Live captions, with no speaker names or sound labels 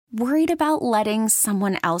Worried about letting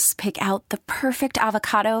someone else pick out the perfect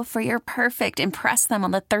avocado for your perfect impress them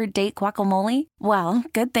on the third date guacamole? Well,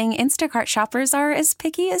 good thing Instacart shoppers are as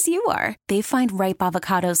picky as you are. They find ripe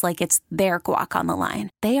avocados like it's their guac on the line.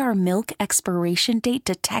 They are milk expiration date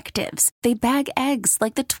detectives. They bag eggs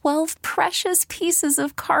like the 12 precious pieces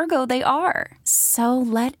of cargo they are. So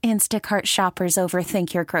let Instacart shoppers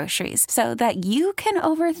overthink your groceries so that you can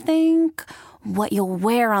overthink what you'll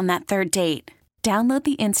wear on that third date. Download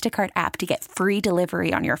the Instacart app to get free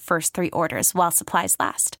delivery on your first 3 orders while supplies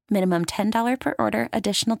last. Minimum $10 per order.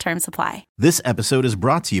 Additional terms apply. This episode is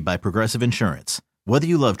brought to you by Progressive Insurance. Whether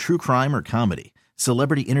you love true crime or comedy,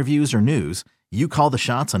 celebrity interviews or news, you call the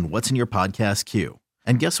shots on what's in your podcast queue.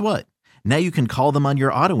 And guess what? Now you can call them on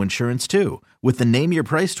your auto insurance too with the Name Your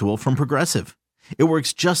Price tool from Progressive. It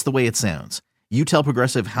works just the way it sounds. You tell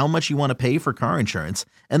Progressive how much you want to pay for car insurance,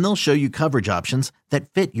 and they'll show you coverage options that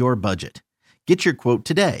fit your budget. Get your quote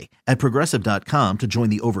today at Progressive.com to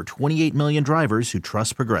join the over 28 million drivers who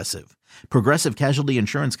trust Progressive. Progressive Casualty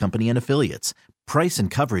Insurance Company and Affiliates. Price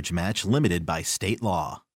and coverage match limited by state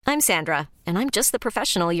law. I'm Sandra, and I'm just the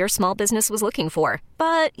professional your small business was looking for.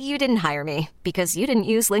 But you didn't hire me because you didn't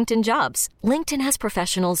use LinkedIn Jobs. LinkedIn has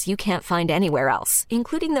professionals you can't find anywhere else,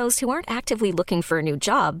 including those who aren't actively looking for a new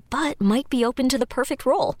job, but might be open to the perfect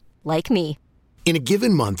role, like me. In a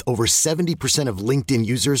given month, over 70% of LinkedIn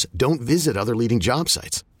users don't visit other leading job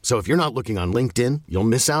sites. So if you're not looking on LinkedIn, you'll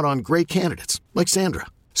miss out on great candidates like Sandra.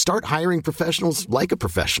 Start hiring professionals like a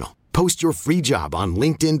professional. Post your free job on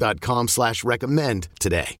linkedin.com/recommend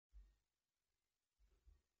today.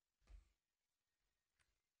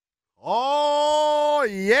 Oh,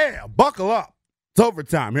 yeah. Buckle up. It's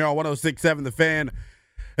overtime here on 106.7 The Fan.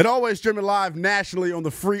 And always streaming live nationally on the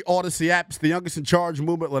free Odyssey app. It's the youngest in charge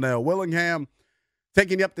movement, Lynell Willingham.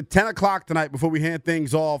 Taking you up to 10 o'clock tonight before we hand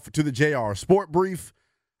things off to the JR Sport Brief.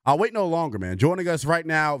 I'll wait no longer, man. Joining us right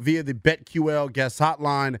now via the BetQL guest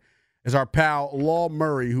hotline is our pal Law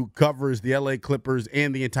Murray, who covers the LA Clippers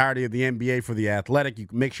and the entirety of the NBA for The Athletic. You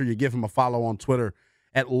can make sure you give him a follow on Twitter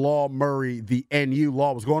at Law Murray, the NU.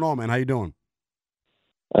 Law, what's going on, man? How you doing?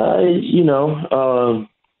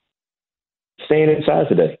 Staying inside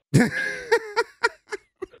today.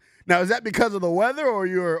 Now, is that because of the weather, or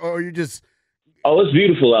you just? Oh, it's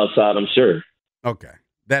beautiful outside, I'm sure. Okay,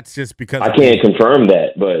 that's just because I can't confirm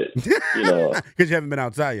that, but because you haven't been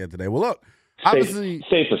outside yet today. Well, look, obviously,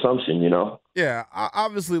 safe assumption, Yeah,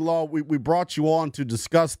 obviously, Law, we brought you on to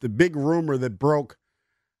discuss the big rumor that broke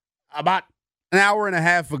about an hour and a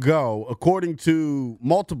half ago, according to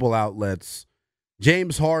multiple outlets.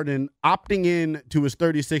 James Harden opting in to his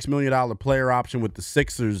 $36 million player option with the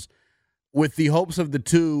Sixers with the hopes of the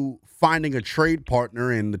two finding a trade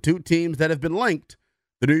partner in the two teams that have been linked,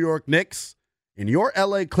 the New York Knicks and your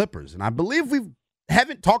LA Clippers. And I believe we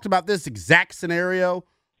haven't talked about this exact scenario,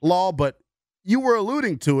 Law, but you were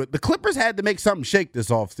alluding to it. The Clippers had to make something shake this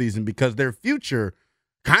offseason because their future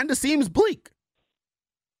kind of seems bleak.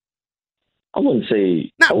 I wouldn't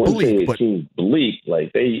say it seems bleak.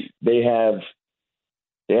 Like they have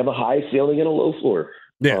a high ceiling and a low floor.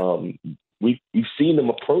 Yeah. We've seen them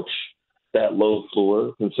approach that low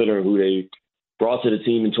floor, considering who they brought to the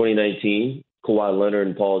team in 2019, Kawhi Leonard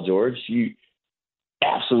and Paul George. You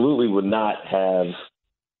absolutely would not have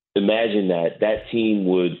imagined that team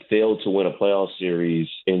would fail to win a playoff series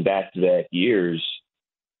in back-to-back years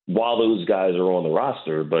while those guys are on the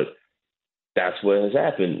roster. But that's what has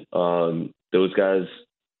happened. Those guys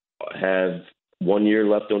have 1 year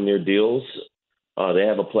left on their deals. They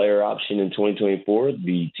have a player option in 2024.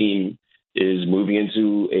 The team is moving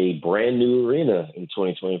into a brand new arena in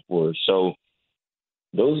 2024. So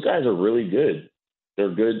those guys are really good.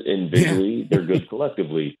 They're good individually. They're good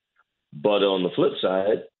collectively. But on the flip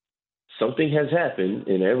side, something has happened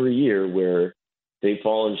in every year where they've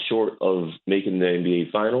fallen short of making the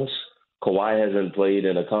NBA Finals. Kawhi hasn't played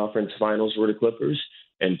in a conference finals for the Clippers,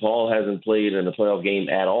 and Paul hasn't played in a playoff game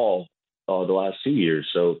at all the last 2 years.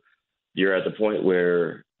 So you're at the point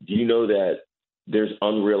where, do you know that there's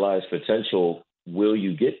unrealized potential? Will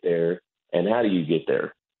you get there? And how do you get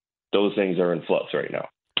there? Those things are in flux right now.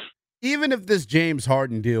 Even if this James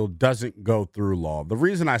Harden deal doesn't go through, Law, the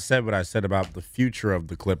reason I said what I said about the future of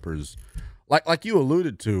the Clippers, like you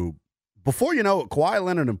alluded to, before you know it, Kawhi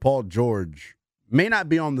Leonard and Paul George may not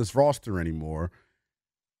be on this roster anymore.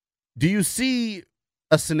 Do you see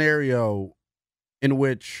a scenario in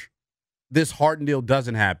which this Harden deal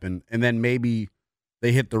doesn't happen and then maybe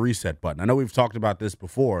they hit the reset button? I know we've talked about this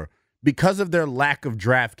before. Because of their lack of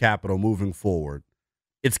draft capital moving forward,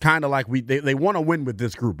 it's kind of like they want to win with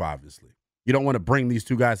this group, obviously. You don't want to bring these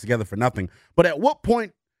two guys together for nothing. But at what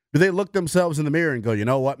point do they look themselves in the mirror and go, you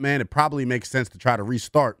know what, man, it probably makes sense to try to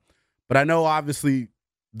restart? But I know, obviously,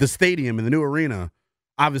 the stadium and the new arena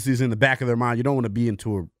obviously is in the back of their mind. You don't want to be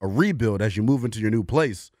into a rebuild as you move into your new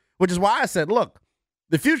place, which is why I said, look,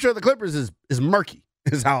 the future of the Clippers is murky,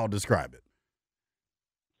 is how I'll describe it.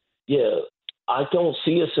 Yeah, I don't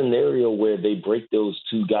see a scenario where they break those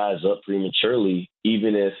two guys up prematurely,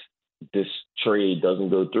 even if this trade doesn't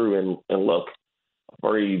go through. And look, I've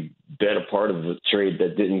already been a part of a trade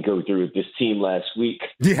that didn't go through with this team last week.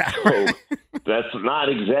 Yeah. So that's not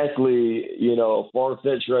exactly, a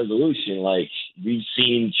far-fetched resolution. Like, we've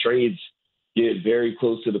seen trades get very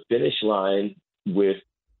close to the finish line with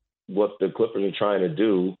what the Clippers are trying to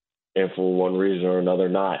do, and for one reason or another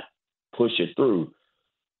not push it through.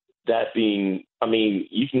 That being,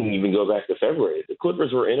 you can even go back to February. The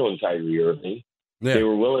Clippers were in on Kyrie Irving. Yeah. They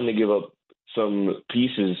were willing to give up some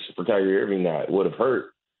pieces for Kyrie Irving that would have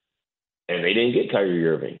hurt, and they didn't get Kyrie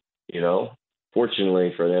Irving.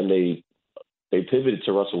 Fortunately for them, they pivoted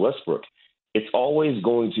to Russell Westbrook. It's always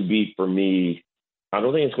going to be, for me, I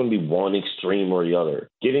don't think it's going to be one extreme or the other.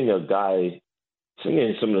 Getting a guy, some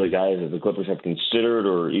of the guys that the Clippers have considered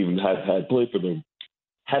or even have had play for them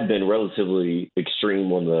have been relatively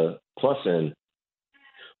extreme on the plus end.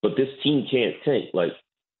 But this team can't tank. Like,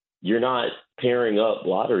 you're not pairing up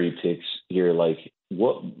lottery picks here. Like,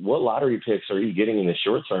 what lottery picks are you getting in the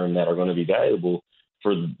short term that are going to be valuable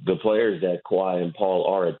for the players that Kawhi and Paul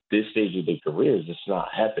are at this stage of their careers? It's not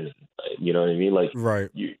happening. You know what I mean? Like, right.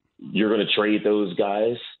 You're going to trade those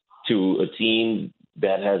guys to a team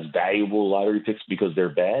that has valuable lottery picks because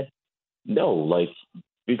they're bad? No,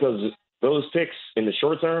 because those picks in the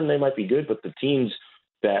short term, they might be good, but the teams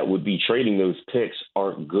that would be trading those picks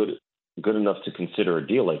aren't good enough to consider a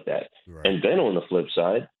deal like that. Right. And then on the flip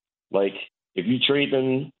side, if you trade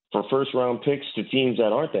them for first round picks to teams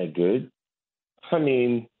that aren't that good,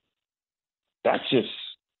 that's just,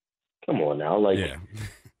 come on now. Yeah.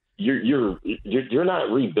 You're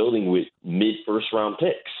not rebuilding with mid first round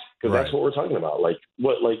picks, because That's what we're talking about.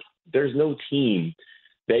 There's no team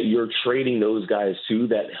that you're trading those guys to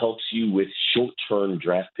that helps you with short-term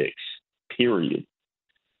draft picks, period.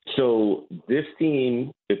 So this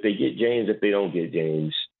team, if they get James, if they don't get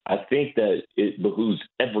James, I think that it behooves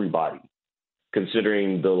everybody,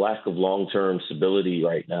 considering the lack of long-term stability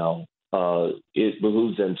right now, it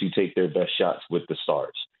behooves them to take their best shots with the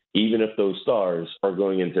stars, even if those stars are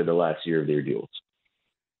going into the last year of their deals.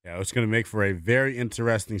 Yeah, it's going to make for a very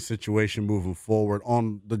interesting situation moving forward.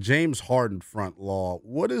 On the James Harden front, Law,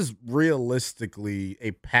 what is realistically a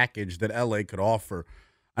package that LA could offer?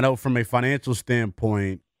 I know from a financial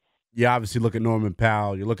standpoint, you obviously look at Norman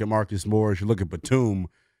Powell, you look at Marcus Morris, you look at Batum,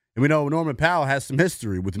 and we know Norman Powell has some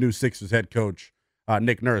history with the new Sixers head coach,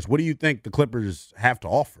 Nick Nurse. What do you think the Clippers have to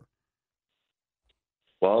offer?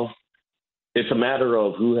 Well, it's a matter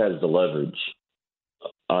of who has the leverage.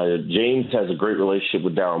 James has a great relationship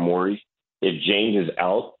with Daryl Morey. If James is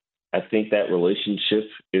out, I think that relationship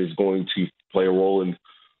is going to play a role in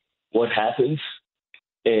what happens.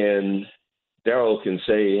 And Daryl can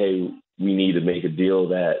say, hey, we need to make a deal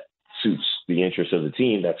that suits the interest of the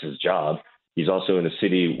team. That's his job. He's also in a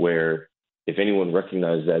city where if anyone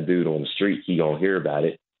recognizes that dude on the street, he gonna hear about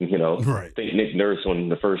it. Right. I think Nick Nurse, on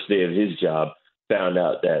the first day of his job, found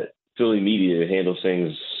out that Philly media handles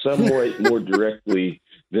things somewhat more directly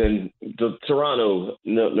than the Toronto,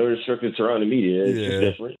 no restricted Toronto media. It's just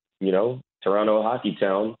different, Toronto hockey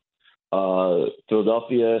town,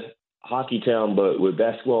 Philadelphia hockey town, but with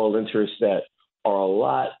basketball interests that are a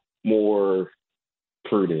lot more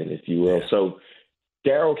prudent, if you will. Yeah. So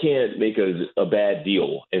Daryl can't make a bad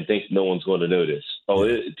deal and think no one's going to notice.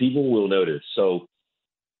 People will notice. So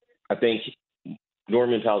I think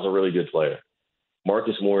Norman Powell's a really good player.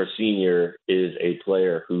 Marcus Morris Sr. is a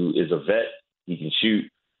player who is a vet. He can shoot.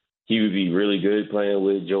 He would be really good playing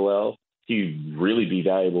with Joel. He'd really be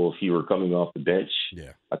valuable if he were coming off the bench.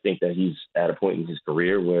 Yeah. I think that he's at a point in his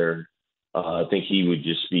career where I think he would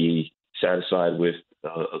just be satisfied with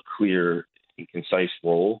a clear and concise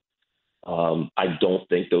role. I don't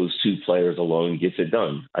think those two players alone gets it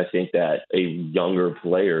done. I think that a younger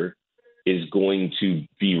player is going to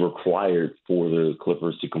be required for the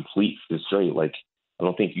Clippers to complete this trade. I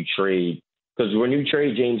don't think you trade, because when you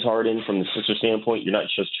trade James Harden from the Sixers standpoint, you're not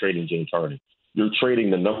just trading James Harden. You're trading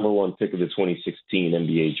the number one pick of the 2016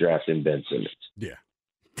 NBA draft in Ben Simmons. Yeah.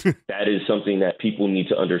 That is something that people need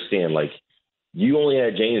to understand. You only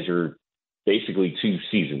had James for basically 2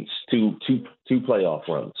 seasons, two playoff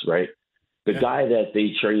runs, right? The guy that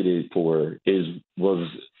they traded for was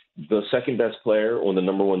the second best player on the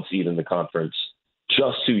number one seed in the conference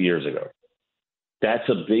just 2 years ago. That's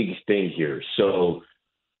a big thing here. So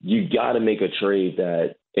you got to make a trade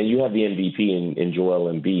that, and you have the MVP in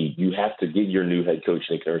Joel Embiid. You have to give your new head coach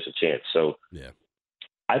Nick Nurse a chance. So Yeah.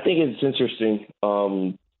 I think it's interesting.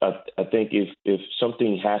 I think if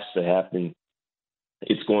something has to happen,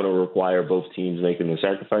 it's going to require both teams making the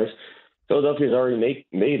sacrifice. Philadelphia's already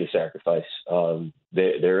made a sacrifice.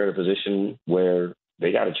 They're in a position where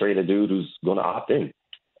they got to trade a dude who's going to opt in.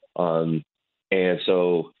 And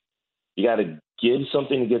so you got to give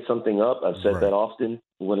something to get something up. I've said that often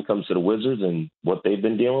when it comes to the Wizards and what they've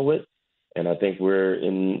been dealing with. And I think we're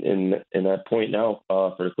in that point now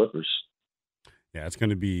for the Clippers. Yeah, it's going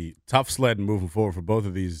to be tough sledding moving forward for both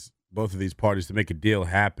of these parties to make a deal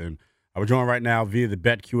happen. We're joined right now via the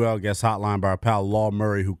BetQL guest hotline by our pal Law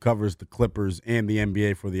Murray, who covers the Clippers and the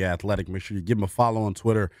NBA for The Athletic. Make sure you give him a follow on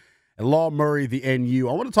Twitter at Law Murray, the NU.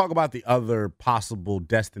 I want to talk about the other possible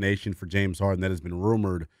destination for James Harden that has been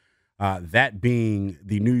rumored, that being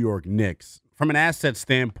the New York Knicks. From an asset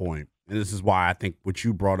standpoint, and this is why I think what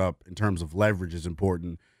you brought up in terms of leverage is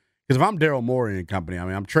important, because if I'm Daryl Morey and company, I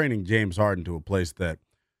mean, I'm trading James Harden to a place that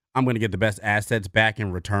I'm going to get the best assets back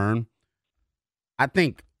in return. I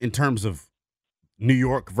think in terms of New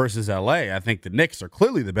York versus LA, I think the Knicks are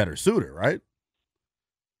clearly the better suitor, right?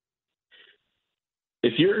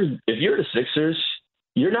 If you're the Sixers,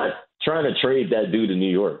 you're not trying to trade that dude to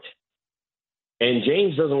New York. And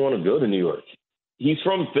James doesn't want to go to New York. He's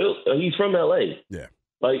from LA. Yeah.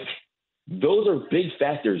 Like, those are big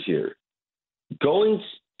factors here.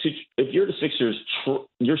 If you're the Sixers,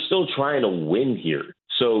 you're still trying to win here.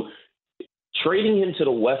 So trading him to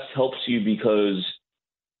the West helps you because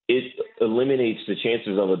it eliminates the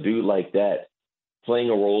chances of a dude like that playing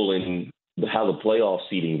a role in how the playoff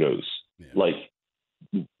seeding goes. Yeah. Like,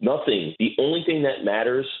 nothing. The only thing that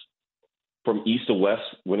matters from East to West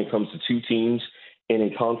when it comes to two teams in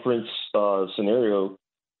a conference scenario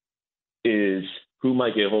is who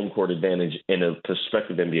might get home court advantage in a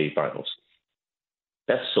prospective NBA Finals.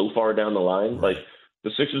 That's so far down the line. Right. Like, the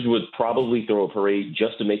Sixers would probably throw a parade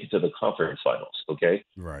just to make it to the conference finals, okay?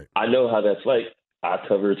 Right. I know how that's like. I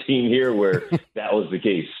cover a team here where that was the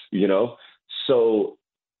case, you know? So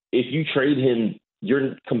if you trade him,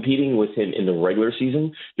 you're competing with him in the regular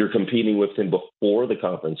season. You're competing with him before the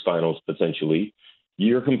conference finals, potentially.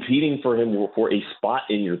 You're competing for him for a spot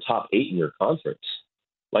in your top 8 in your conference.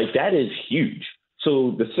 Like, that is huge.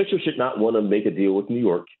 So the Sixers should not want to make a deal with New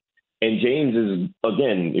York. And James is,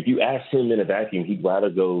 again, if you ask him in a vacuum, he'd rather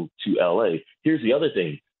go to L.A. Here's the other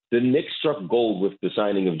thing. The Knicks struck gold with the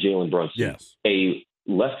signing of Jalen Brunson, yes, a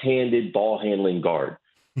left-handed ball-handling guard.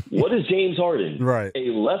 What is James Harden? Right. A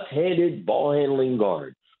left-handed ball-handling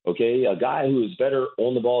guard, okay? A guy who is better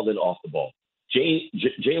on the ball than off the ball.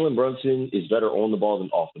 Jalen Brunson is better on the ball than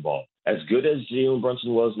off the ball. As good as Jalen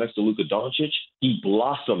Brunson was next to Luka Doncic, he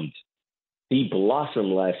blossomed. He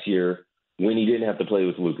blossomed last year when he didn't have to play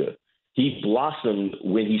with Luka. He blossomed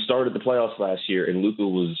when he started the playoffs last year and Luka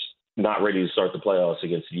was not ready to start the playoffs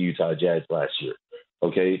against the Utah Jazz last year.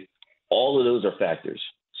 Okay? All of those are factors.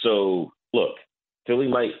 So, look, Philly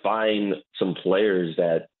might find some players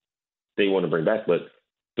that they want to bring back, but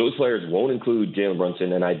those players won't include Jalen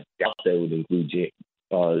Brunson, and I doubt they would include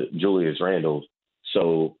Julius Randle.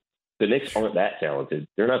 So the Knicks aren't that talented.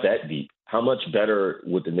 They're not that deep. How much better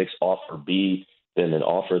would the Knicks offer be than an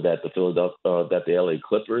offer that that the LA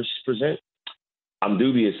Clippers present? I'm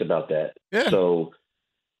dubious about that. Yeah. So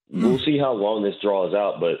we'll see how long this draws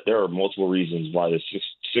out, but there are multiple reasons why the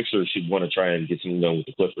Sixers should want to try and get something done with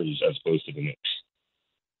the Clippers as opposed to the Knicks.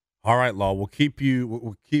 All right, Law. We'll keep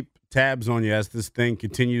tabs on you as this thing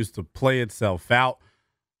continues to play itself out.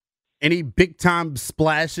 Any big time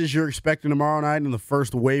splashes you're expecting tomorrow night in the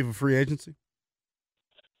first wave of free agency?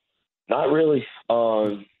 Not really.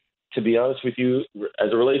 To be honest with you,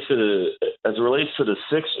 as it relates to the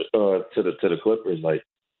Clippers, like,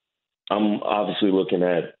 I'm obviously looking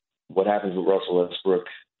at what happens with Russell Westbrook.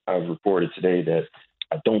 I've reported today that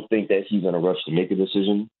I don't think that he's in a rush to make a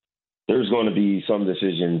decision. There's going to be some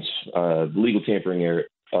decisions. The legal tampering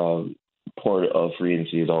part of free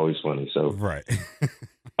agency is always funny. So right.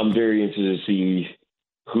 I'm very interested to see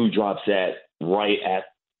who drops that right at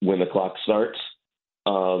when the clock starts.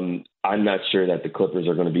 I'm not sure that the Clippers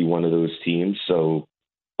are going to be one of those teams. So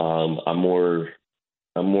I'm more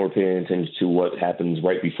paying attention to what happens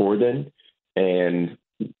right before then and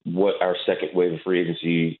what our second wave of free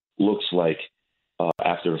agency looks like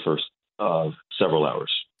after the first several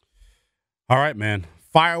hours. All right, man.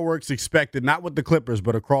 Fireworks expected, not with the Clippers,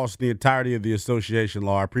 but across the entirety of the association,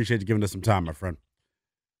 Law. I appreciate you giving us some time, my friend.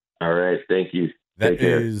 All right. Thank you. That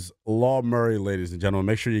is Law Murray, ladies and gentlemen.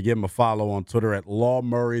 Make sure you give him a follow on Twitter at Law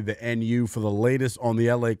Murray, the NU, for the latest on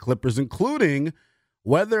the LA Clippers, including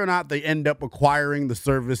whether or not they end up acquiring the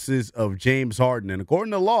services of James Harden. And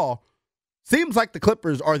according to law, seems like the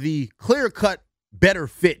Clippers are the clear-cut better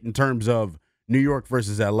fit in terms of New York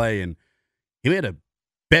versus L.A., and he made a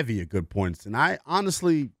bevy of good points. And I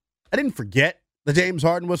didn't forget that James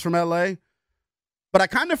Harden was from L.A., but I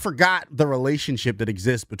kind of forgot the relationship that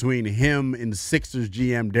exists between him and Sixers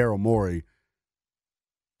GM Daryl Morey.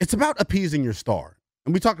 It's about appeasing your star.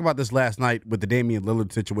 And we talked about this last night with the Damian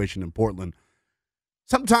Lillard situation in Portland.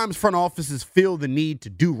 Sometimes front offices feel the need to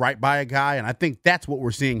do right by a guy, and I think that's what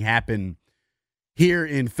we're seeing happen here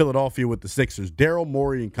in Philadelphia with the Sixers. Daryl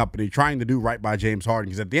Morey and company trying to do right by James Harden,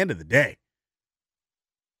 because at the end of the day,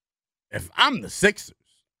 if I'm the Sixers,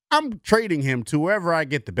 I'm trading him to wherever I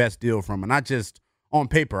get the best deal from, and not just on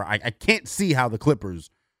paper. I can't see how the Clippers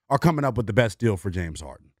are coming up with the best deal for James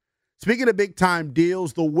Harden. Speaking of big-time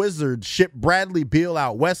deals, the Wizards shipped Bradley Beal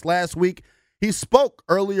out west last week. He spoke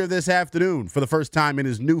earlier this afternoon for the first time in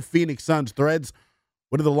his new Phoenix Suns threads.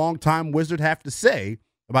 What did the longtime Wizard have to say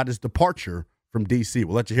about his departure from D.C.?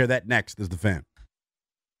 We'll let you hear that next as The Fan.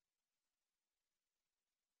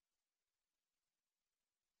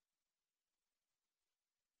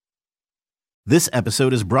 This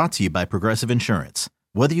episode is brought to you by Progressive Insurance.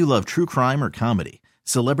 Whether you love true crime or comedy,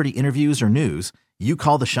 celebrity interviews or news, you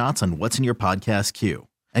call the shots on what's in your podcast queue.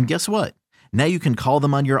 And guess what? Now you can call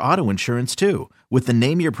them on your auto insurance too with the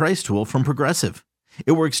Name Your Price tool from Progressive.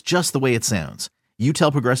 It works just the way it sounds. You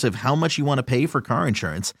tell Progressive how much you want to pay for car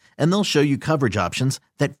insurance, and they'll show you coverage options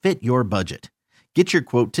that fit your budget. Get your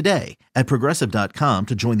quote today at Progressive.com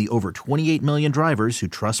to join the over 28 million drivers who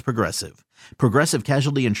trust Progressive. Progressive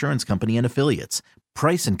Casualty Insurance Company and Affiliates.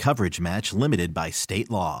 Price and coverage match limited by state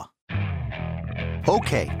law.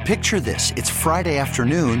 Okay, picture this. It's Friday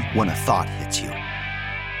afternoon when a thought hits you.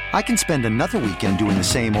 I can spend another weekend doing the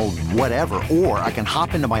same old whatever, or I can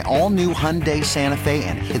hop into my all-new Hyundai Santa Fe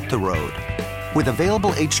and hit the road. With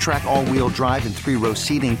available H-Track all-wheel drive and 3-row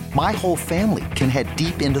seating, my whole family can head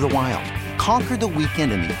deep into the wild. Conquer the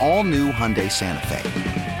weekend in the all-new Hyundai Santa Fe.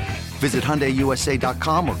 Visit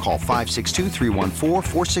HyundaiUSA.com or call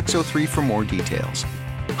 562-314-4603 for more details.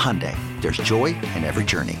 Hyundai, there's joy in every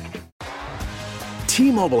journey.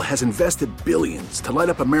 T-Mobile has invested billions to light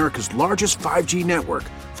up America's largest 5G network,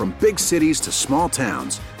 from big cities to small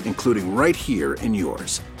towns, including right here in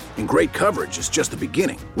yours. And great coverage is just the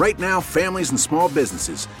beginning. Right now, families and small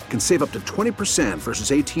businesses can save up to 20%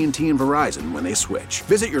 versus AT&T and Verizon when they switch.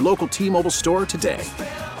 Visit your local T-Mobile store today.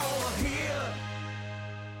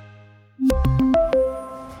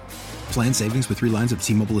 Plan savings with 3 lines of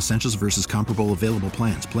T-Mobile Essentials versus comparable available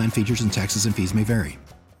plans. Plan features and taxes and fees may vary.